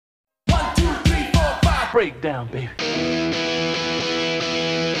Breakdown, baby.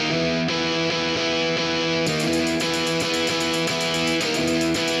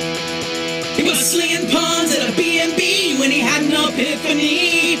 He was slinging pawns at a B&B when he had an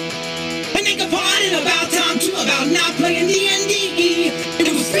epiphany. And they complained about time too, about not playing D&D.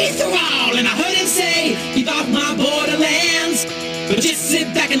 It was free for all, and I heard him say, "Keep off my borderlands. But just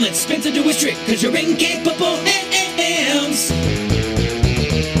sit back and let Spencer do his trick, cause you're incapable hands."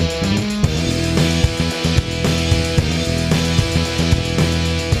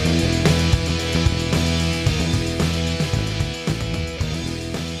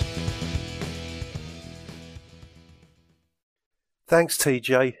 Thanks,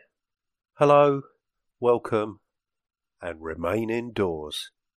 TJ. Hello, welcome, and remain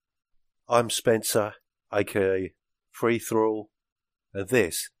indoors. I'm Spencer, aka Free Thrall, and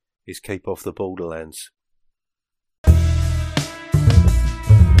this is Keep Off the Borderlands.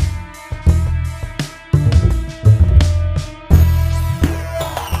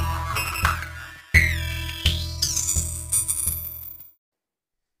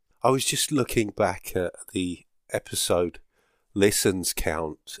 I was just looking back at the episode listens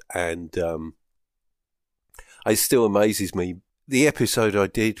count, and it still amazes me. The episode I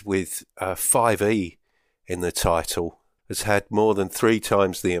did with 5E in the title has had more than 3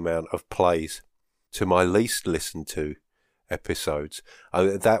 times the amount of plays to my least listened to episodes.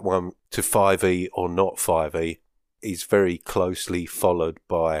 That one, to 5E or not 5E, is very closely followed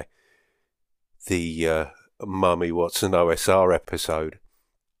by the Mummy Watson OSR episode.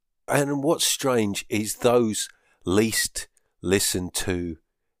 And what's strange is those least listened to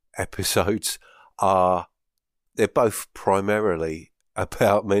episodes they're both primarily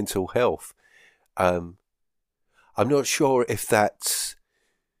about mental health. I'm not sure if that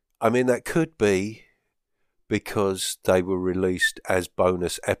could be because they were released as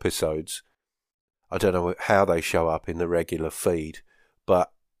bonus episodes. I don't know how they show up in the regular feed,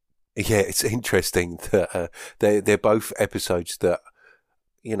 but yeah, it's interesting that they're both episodes that,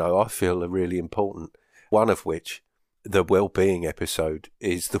 you know, I feel are really important. One of which, the well-being episode,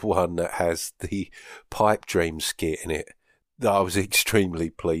 is the one that has the pipe dream skit in it that I was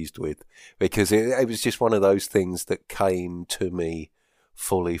extremely pleased with, because it was just one of those things that came to me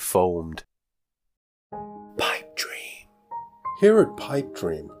fully formed. Pipe Dream. Here at Pipe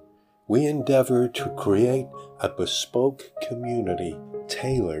Dream, we endeavor to create a bespoke community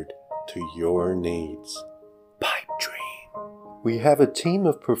tailored to your needs. Pipe Dream. We have a team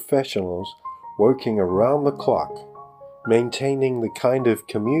of professionals working around the clock, maintaining the kind of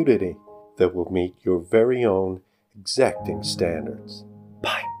community that will meet your very own exacting standards.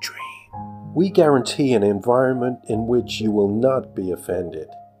 Pipe Dream. We guarantee an environment in which you will not be offended.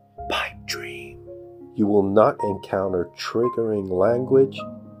 Pipe Dream. You will not encounter triggering language.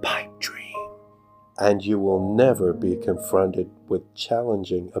 Pipe Dream. And you will never be confronted with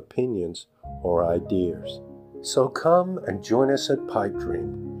challenging opinions or ideas. So come and join us at Pipe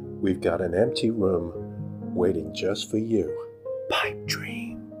Dream. We've got an empty room waiting just for you. Pipe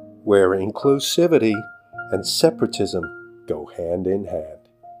Dream. Where inclusivity and separatism go hand in hand.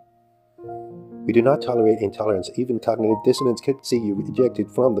 We do not tolerate intolerance. Even cognitive dissonance could see you ejected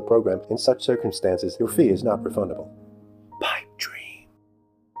from the program. In such circumstances, your fee is not refundable. Pipe Dream.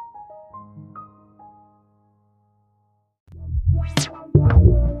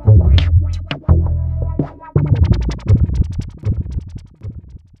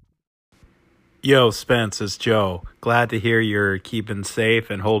 Yo, Spence, it's Joe. Glad to hear you're keeping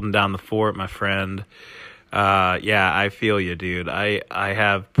safe and holding down the fort, my friend. Yeah, I feel you, dude. I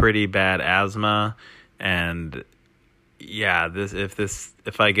have pretty bad asthma, and yeah,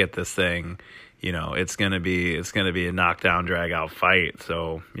 if I get this thing, you know, it's gonna be a knockdown, drag out fight.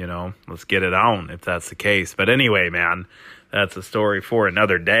 So, you know, let's get it on if that's the case. But anyway, man, that's a story for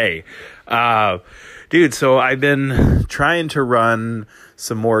another day. Dude, so I've been trying to run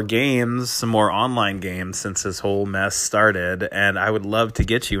some more online games since this whole mess started, and I would love to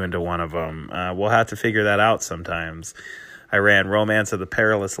get you into one of them. We'll have to figure that out sometimes. I ran Romance of the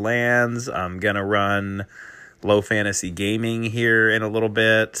Perilous Lands. I'm going to run Low Fantasy Gaming here in a little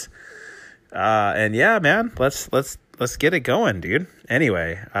bit. And yeah, man, let's get it going, dude.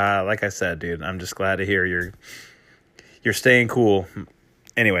 Anyway, like I said, dude, I'm just glad to hear you're staying cool.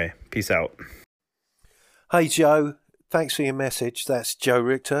 Anyway, peace out. Hey Joe, thanks for your message. That's Joe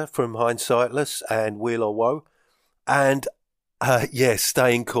Richter from Hindsightless and Wheel of Woe. And yeah,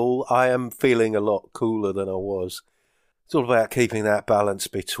 staying cool. I am feeling a lot cooler than I was. It's all about keeping that balance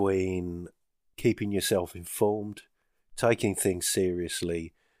between keeping yourself informed, taking things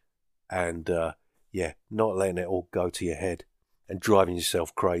seriously, and yeah, not letting it all go to your head and driving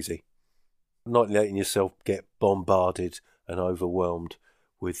yourself crazy. not letting yourself get bombarded and overwhelmed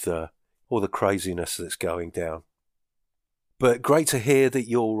with all the craziness that's going down. But great to hear that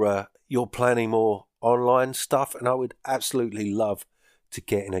you're planning more online stuff, and I would absolutely love to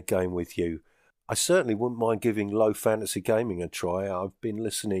get in a game with you. I certainly wouldn't mind giving Low Fantasy Gaming a try. I've been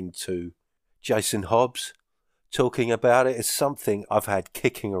listening to Jason Hobbs talking about it. It's something I've had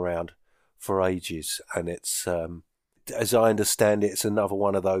kicking around for ages, and it's, as I understand it, it's another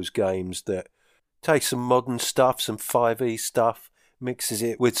one of those games that takes some modern stuff, some 5e stuff, mixes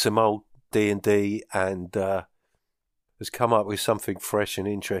it with some old D&D, and has come up with something fresh and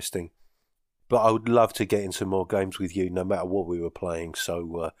interesting. But I would love to get into more games with you, no matter what we were playing.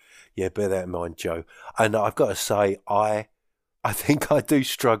 So, yeah, bear that in mind, Joe. And I've got to say, I think I do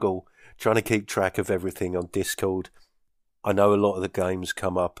struggle trying to keep track of everything on Discord. I know a lot of the games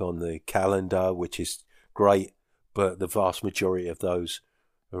come up on the calendar, which is great, but the vast majority of those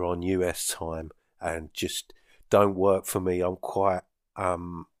are on US time and just don't work for me. I'm quite,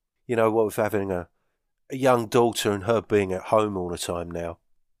 with having a young daughter and her being at home all the time now,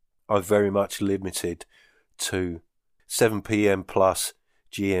 I'm very much limited to 7 p.m. plus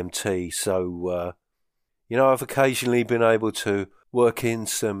GMT. So, I've occasionally been able to work in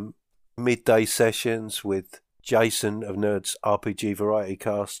some midday sessions with Jason of Nerds RPG Variety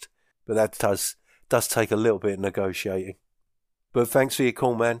Cast, but that does take a little bit of negotiating. But thanks for your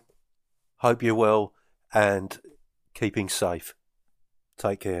call, man. Hope you're well and keeping safe.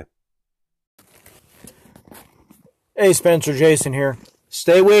 Take care. Hey, Spencer, Jason here.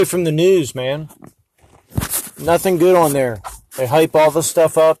 Stay away from the news, man. Nothing good on there. They hype all the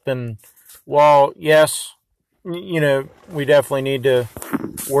stuff up, and while, yes, we definitely need to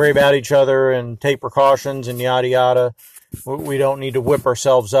worry about each other and take precautions and yada yada, we don't need to whip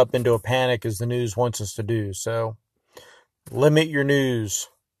ourselves up into a panic as the news wants us to do. So limit your news.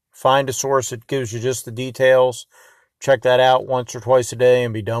 Find a source that gives you just the details. Check that out once or twice a day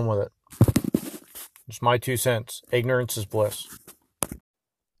and be done with it. It's my 2 cents. Ignorance is bliss.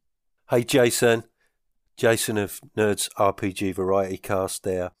 Hey, Jason of Nerds RPG Variety Cast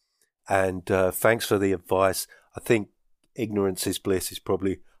there. And thanks for the advice. I think ignorance is bliss is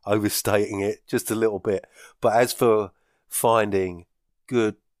probably overstating it just a little bit. But as for finding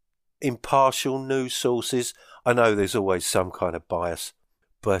good, impartial news sources, I know there's always some kind of bias.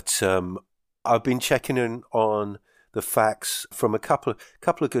 But I've been checking in on the facts from a couple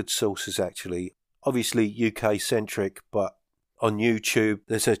of good sources, actually. Obviously UK-centric, but on YouTube,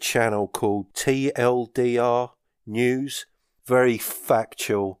 there's a channel called TLDR News. Very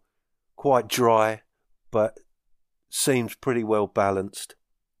factual, quite dry, but seems pretty well balanced.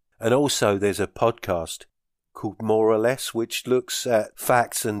 And also there's a podcast called More or Less, which looks at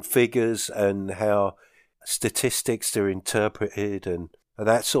facts and figures and how statistics are interpreted, and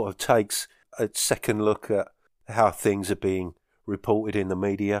that sort of takes a second look at how things are being reported in the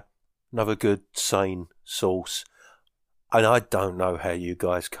media. Another good, sane source. And I don't know how you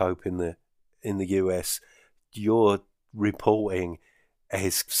guys cope in the US. Your reporting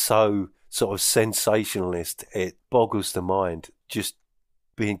is so sort of sensationalist. It boggles the mind. Just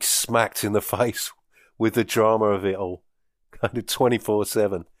being smacked in the face with the drama of it all, kind of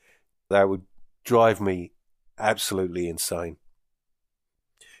 24/7. That would drive me absolutely insane.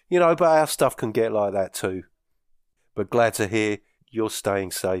 But our stuff can get like that too. But glad to hear you're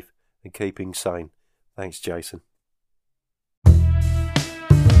staying safe and keeping sane. Thanks, Jason.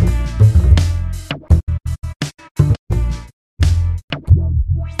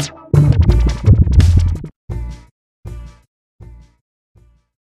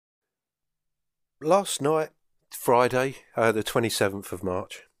 Last night, Friday, the 27th of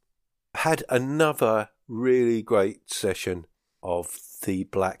March, had another really great session of the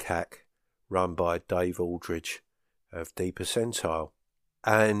Black Hack run by Dave Aldridge of D Percentile.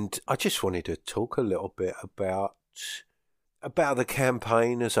 And I just wanted to talk a little bit about the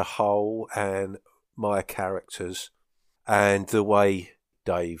campaign as a whole and my characters and the way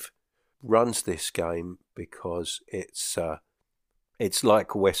Dave runs this game, because it's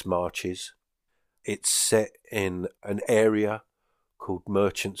like West Marches. It's set in an area called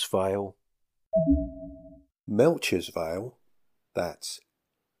Merchant's Vale. Melcher's Vale, that's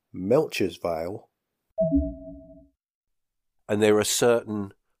Melcher's Vale. And there are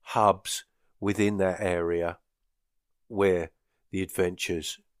certain hubs within that area where the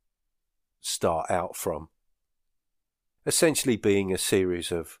adventures start out from. Essentially being a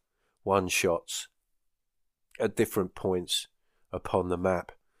series of one-shots at different points upon the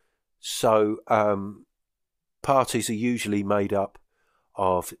map. So parties are usually made up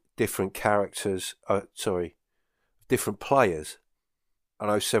of different characters, different players. I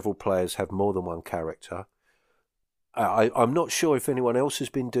know several players have more than one character. I'm not sure if anyone else has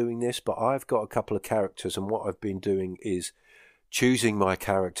been doing this, but I've got a couple of characters, and what I've been doing is choosing my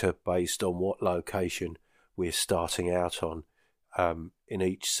character based on what location we're starting out on in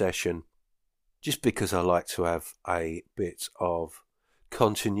each session, just because I like to have a bit of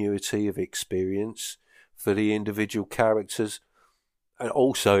continuity of experience for the individual characters, and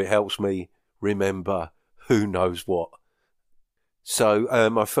also it helps me remember who knows what. So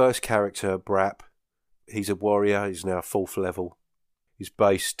my first character, Brap, he's a warrior. He's now 4th level. He's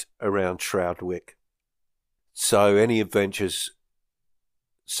based around Shroudwick. So any adventures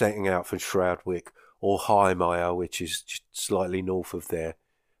setting out from Shroudwick or Highmire, which is just slightly north of there,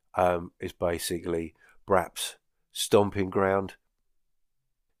 is basically Brap's stomping ground.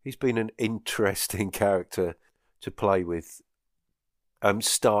 He's been an interesting character to play with.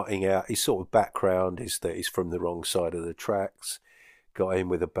 Starting out, his sort of background is that he's from the wrong side of the tracks, got in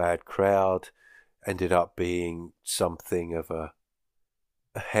with a bad crowd, ended up being something of a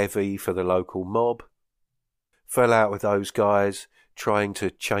heavy for the local mob, fell out with those guys, trying to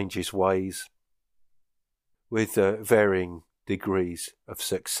change his ways with varying degrees of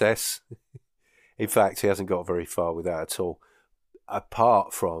success. In fact, he hasn't got very far with that at all.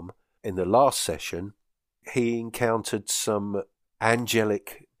 Apart from, in the last session, he encountered some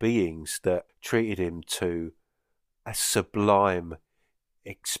angelic beings that treated him to a sublime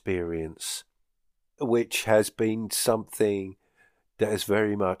experience, which has been something that has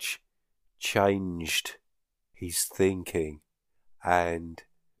very much changed his thinking and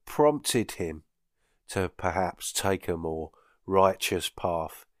prompted him to perhaps take a more righteous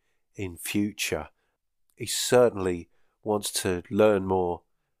path in future. He certainly wants to learn more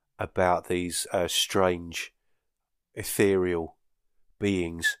about these strange, ethereal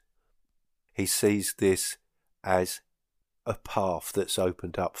beings. He sees this as a path that's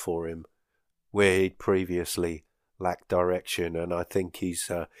opened up for him where he'd previously lacked direction, and I think he's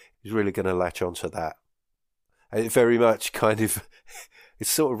really going to latch onto that. And it very much it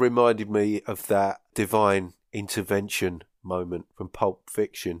sort of reminded me of that divine intervention moment from Pulp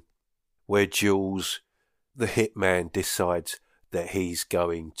Fiction, where Jules, the hitman, decides that he's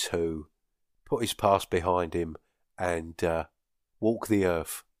going to put his past behind him and walk the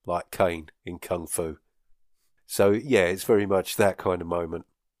earth like Kane in Kung Fu. So yeah, it's very much that kind of moment.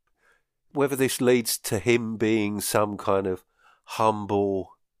 Whether this leads to him being some kind of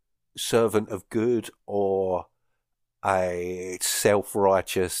humble servant of good or a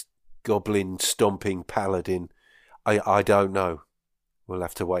self-righteous goblin stomping paladin, I don't know. We'll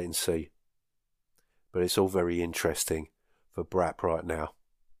have to wait and see. But it's all very interesting for Brap right now.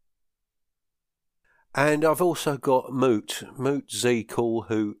 And I've also got Moot Zeekool,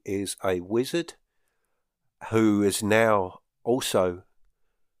 who is a wizard, who is now also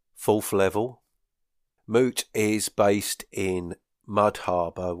 4th level. Moot is based in Mud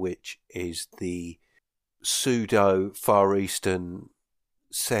Harbour, which is the pseudo Far Eastern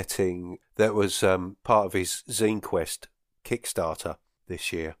setting that was part of his Zine Quest Kickstarter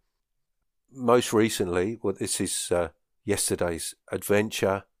this year. Most recently, this is yesterday's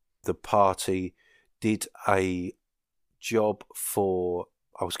adventure, the party did a job for,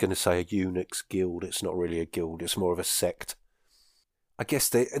 I was going to say a eunuchs guild. It's not really a guild, it's more of a sect. I guess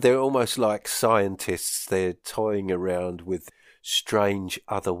they're almost like scientists. They're toying around with strange,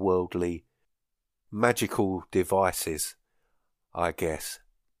 otherworldly, magical devices, I guess.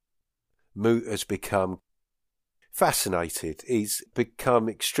 Moot has become fascinated. He's become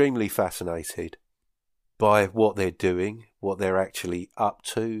extremely fascinated by what they're doing, what they're actually up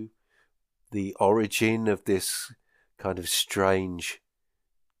to, the origin of this kind of strange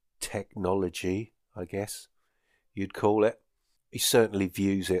technology, I guess you'd call it. He certainly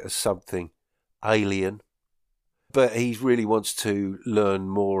views it as something alien, but he really wants to learn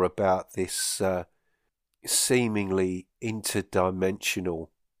more about this seemingly interdimensional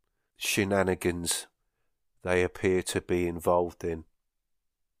shenanigans they appear to be involved in.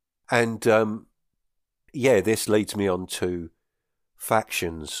 And this leads me on to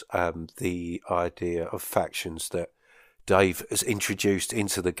factions, the idea of factions that Dave has introduced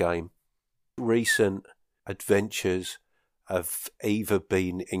into the game. Recent adventures have either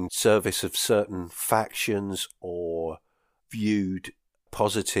been in service of certain factions or viewed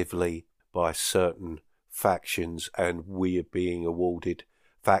positively by certain factions, and we are being awarded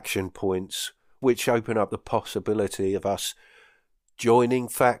faction points, which open up the possibility of us joining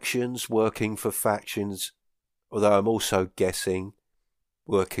factions, working for factions, although I'm also guessing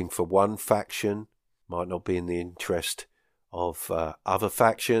working for one faction might not be in the interest of other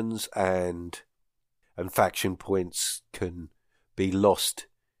factions, and faction points can be lost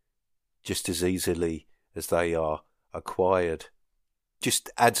just as easily as they are acquired. Just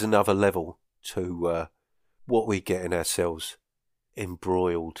adds another level to what we're getting ourselves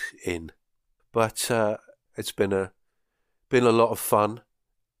embroiled in. But it's been a lot of fun.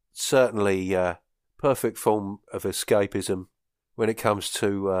 Certainly perfect form of escapism when it comes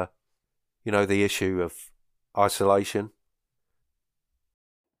to the issue of isolation.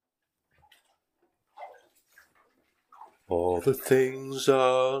 All the things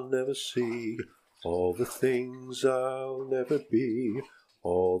I'll never see, all the things I'll never be,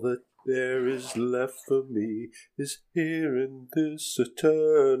 all that there is left for me is here in this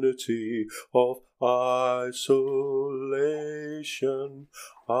eternity of isolation,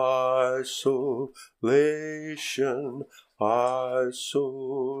 isolation, isolation,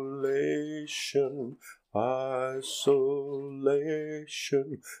 isolation,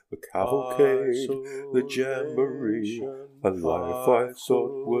 the cavalcade, the jamboree, a life I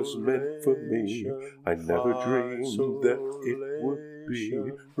thought was meant for me. I never dreamed that it would be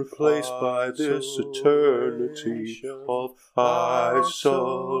replaced by this eternity of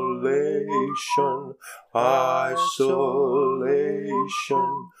isolation,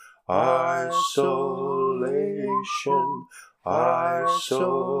 isolation, isolation,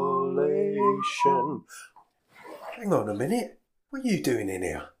 isolation. Hang on a minute. What are you doing in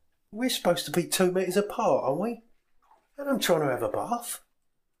here? We're supposed to be 2 meters apart, aren't we? And I'm trying to have a bath.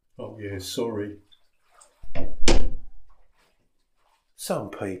 Oh yeah, sorry. Some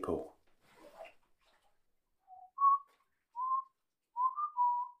people.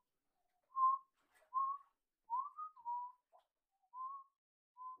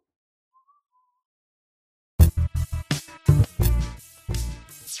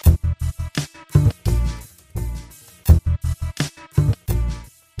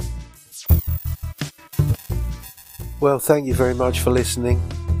 Well, thank you very much for listening.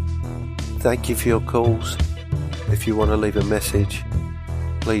 Thank you for your calls. If you want to leave a message,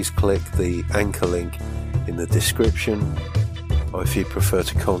 please click the anchor link in the description. Or if you prefer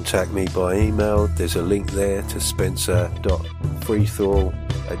to contact me by email, there's a link there to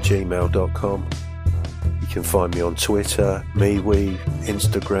spencer.freethrall@gmail.com. You can find me on Twitter, MeWe,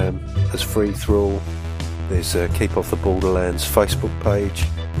 Instagram as Freethrall. There's a Keep Off the Borderlands Facebook page.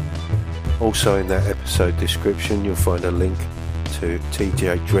 Also in that episode description you'll find a link to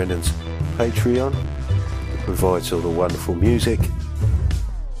TJ Drennan's Patreon. It provides all the wonderful music.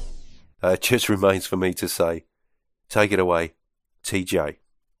 It just remains for me to say, take it away, TJ.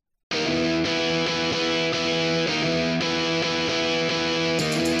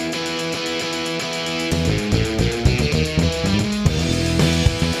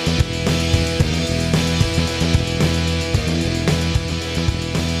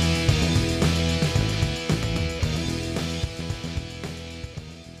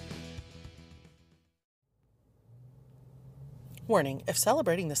 Warning, if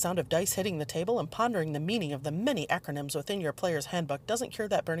celebrating the sound of dice hitting the table and pondering the meaning of the many acronyms within your player's handbook doesn't cure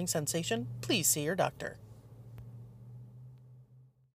that burning sensation, please see your doctor.